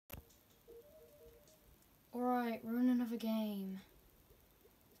Alright, we're in another game.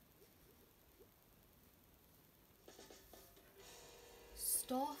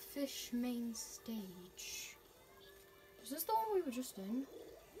 Starfish main stage. Is this the one we were just in?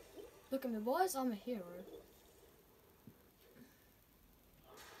 Look at me, boys, I'm a hero.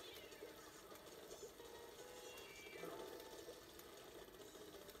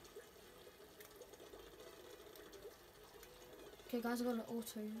 Okay guys, I got an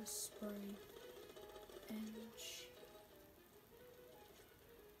auto spray. Edge.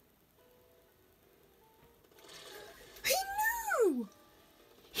 He knew!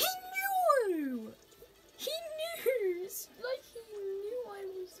 He knew! He knew! It's like he knew I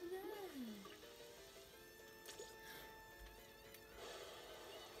was there.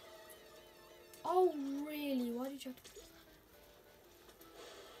 Oh really? Why did you have to...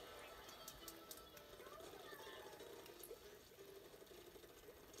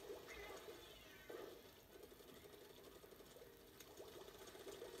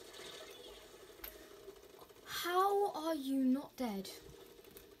 How are you not dead?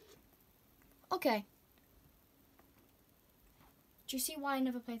 Okay. Do you see why I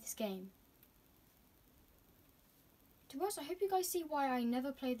never play this game? To be honest, I hope you guys see why I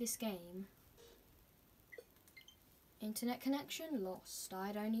never play this game. Internet connection lost.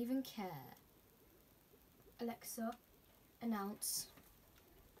 I don't even care. Alexa, announce.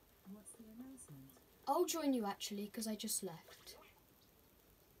 What's the announcement? I'll join you actually, because I just left.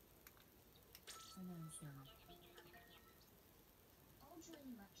 Announcing. I'll join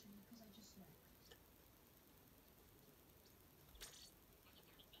you actually, because I just left.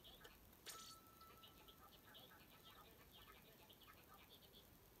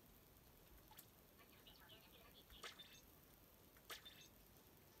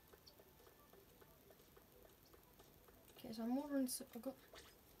 Okay, so I'm ordering. I got.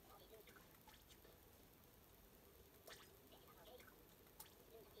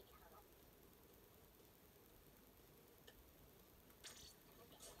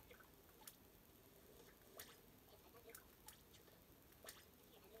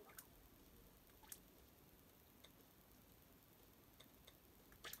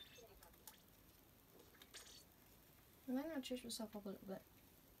 I'm gonna change myself up a little bit.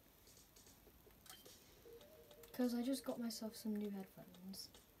 Because I just got myself some new headphones.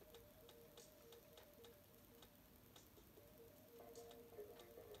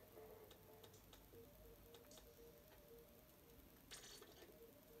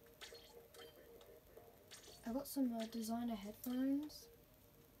 I got some designer headphones.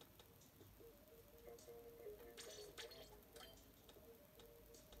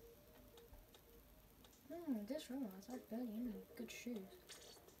 Just realised I barely any good shoes.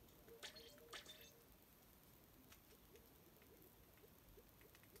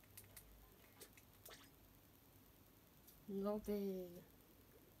 Lobby.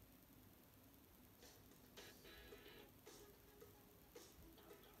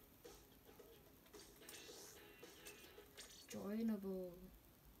 Joinable.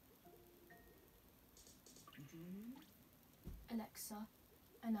 Joining? Alexa,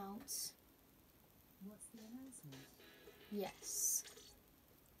 announce. What's the announcement? Yes.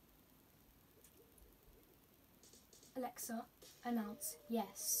 Alexa, announce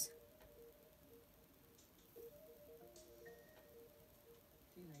yes.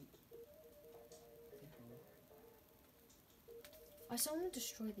 Too late. Before. I still want to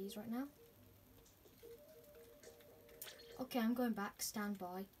destroy these right now. Okay, I'm going back. Stand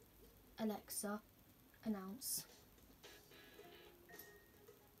by. Alexa, announce.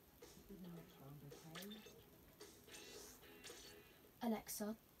 For the next round, okay?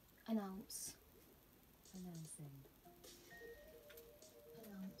 Alexa, announce. Announcing.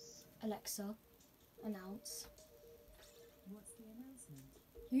 Announce. Alexa, announce. What's the announcement?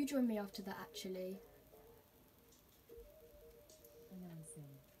 You join me after that, actually.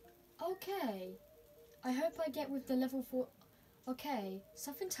 Announcing. Okay. I hope I get with the level 4. Okay,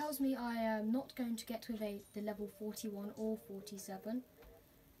 something tells me I am not going to get with the level 41 or 47.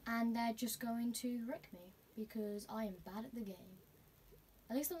 And they're just going to wreck me because I am bad at the game.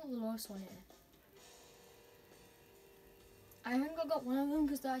 At least I'm not the lowest one here. I think I got one of them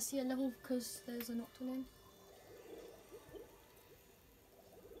because I see a level because there's a Nocturne.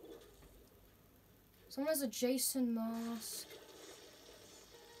 Someone has a Jason mask.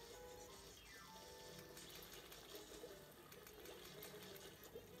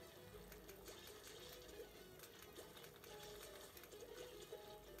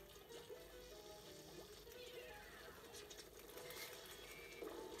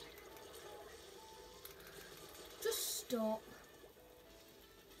 Just stop.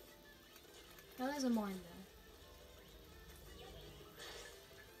 Now there's a mine there.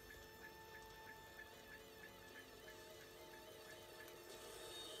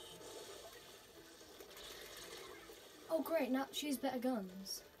 great, now she has better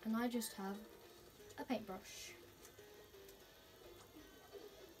guns. And I just have a paintbrush.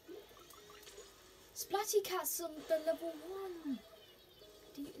 Splatty Cat's the level 1.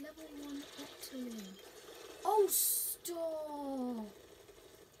 The level 1 Octolin. Oh, stop!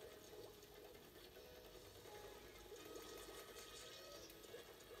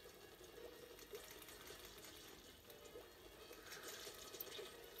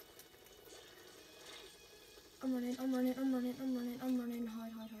 I'm running.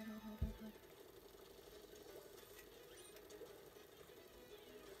 Hide.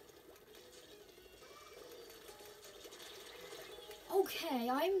 Okay,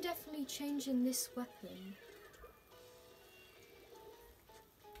 I'm definitely changing this weapon.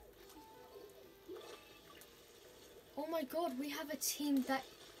 Oh my god, we have a team that...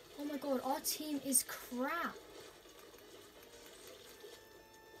 Oh my god, our team is crap.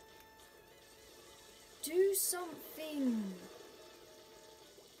 Do something.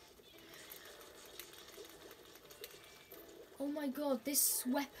 Oh my god, this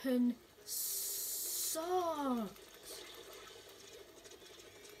weapon sucks.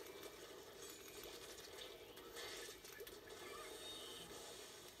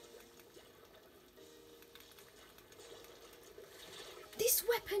 This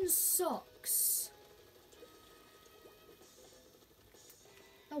weapon sucks.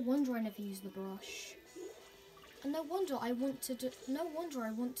 No wonder I never use the brush. And no wonder I want to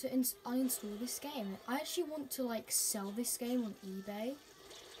uninstall this game. I actually want to like sell this game on eBay.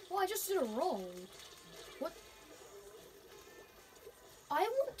 Oh, I just did a roll. What? I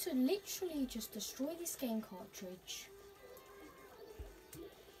want to literally just destroy this game cartridge.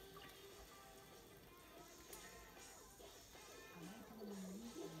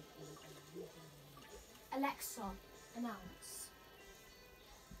 Alexa, announce.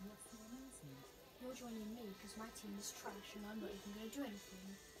 What's the announcement? You're joining me because my team is trash and I'm not even going to do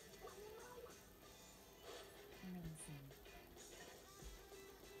anything. Announcing.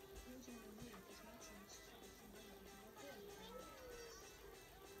 You're joining me because my team is trash and I'm not even going to do anything.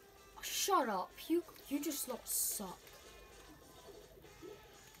 Oh, shut up. You just lot suck.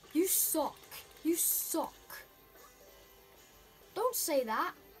 You suck. You suck. Don't say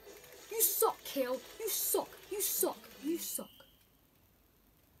that. You suck, Kill. You suck. You suck. You suck.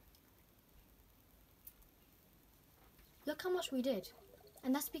 Look how much we did.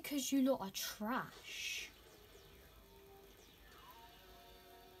 And that's because you lot are trash.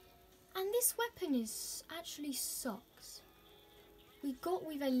 And this weapon is actually sucks. We got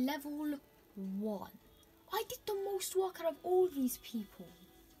with a level 1. I did the most work out of all these people.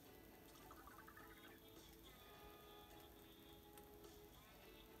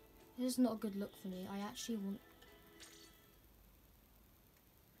 This is not a good look for me. I actually want...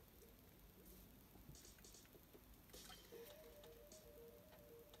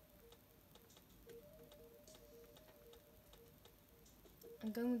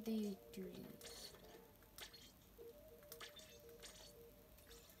 I'm going with the dualies.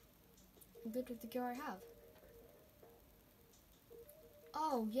 I'm good with the gear I have.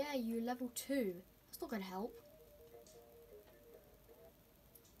 Oh yeah, you're level 2. That's not going to help.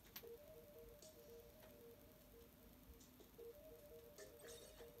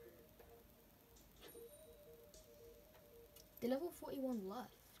 The level 41 left.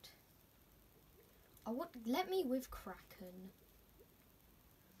 Let me with Kraken.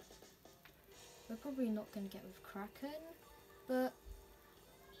 We're probably not going to get with Kraken, but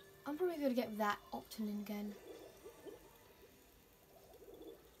I'm probably going to get with that Octolin again.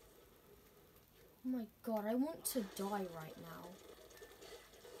 Oh my god, I want to die right now.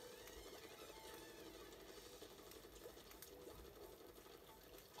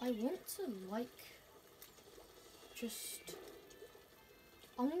 I want to like just...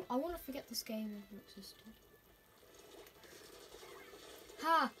 I want to forget this game ever existed.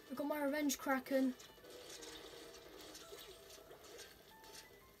 Ha! I got my revenge, Kraken.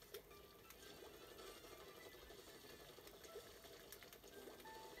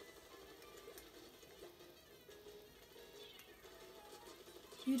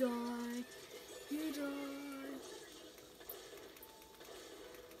 You die. You die.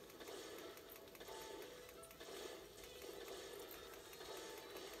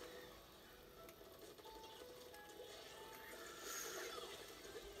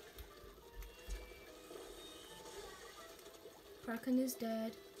 Kraken is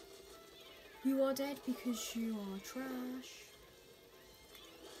dead. You are dead because you are trash.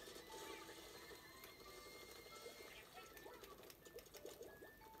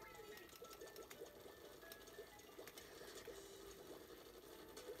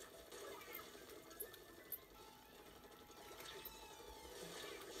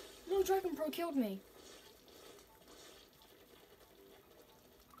 no, Dragon Pro killed me.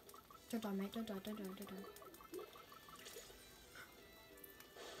 Don't die, mate. Don't die, don't die, don't die.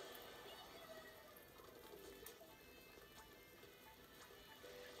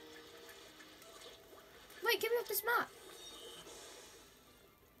 Wait, get me off this map.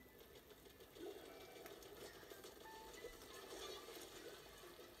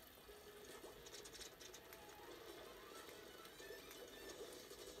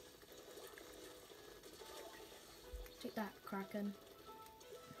 Take that, Kraken.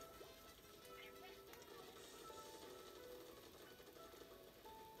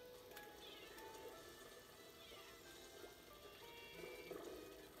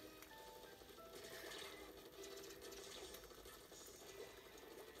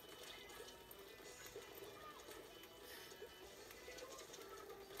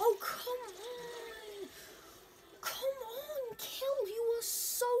 Oh, come on! Come on, kill! You were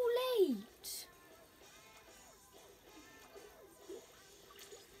so late!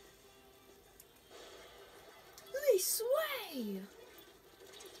 This way!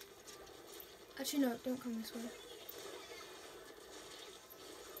 Actually, no, don't come this way.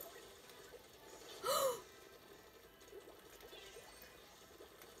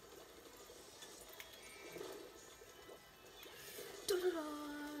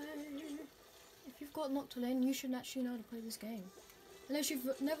 If you've got Noctilane, you should actually know how to play this game. Unless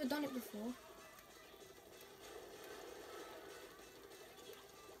you've never done it before.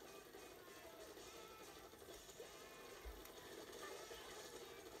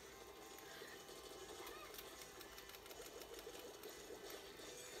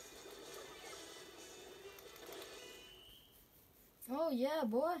 Oh yeah,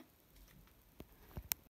 boy.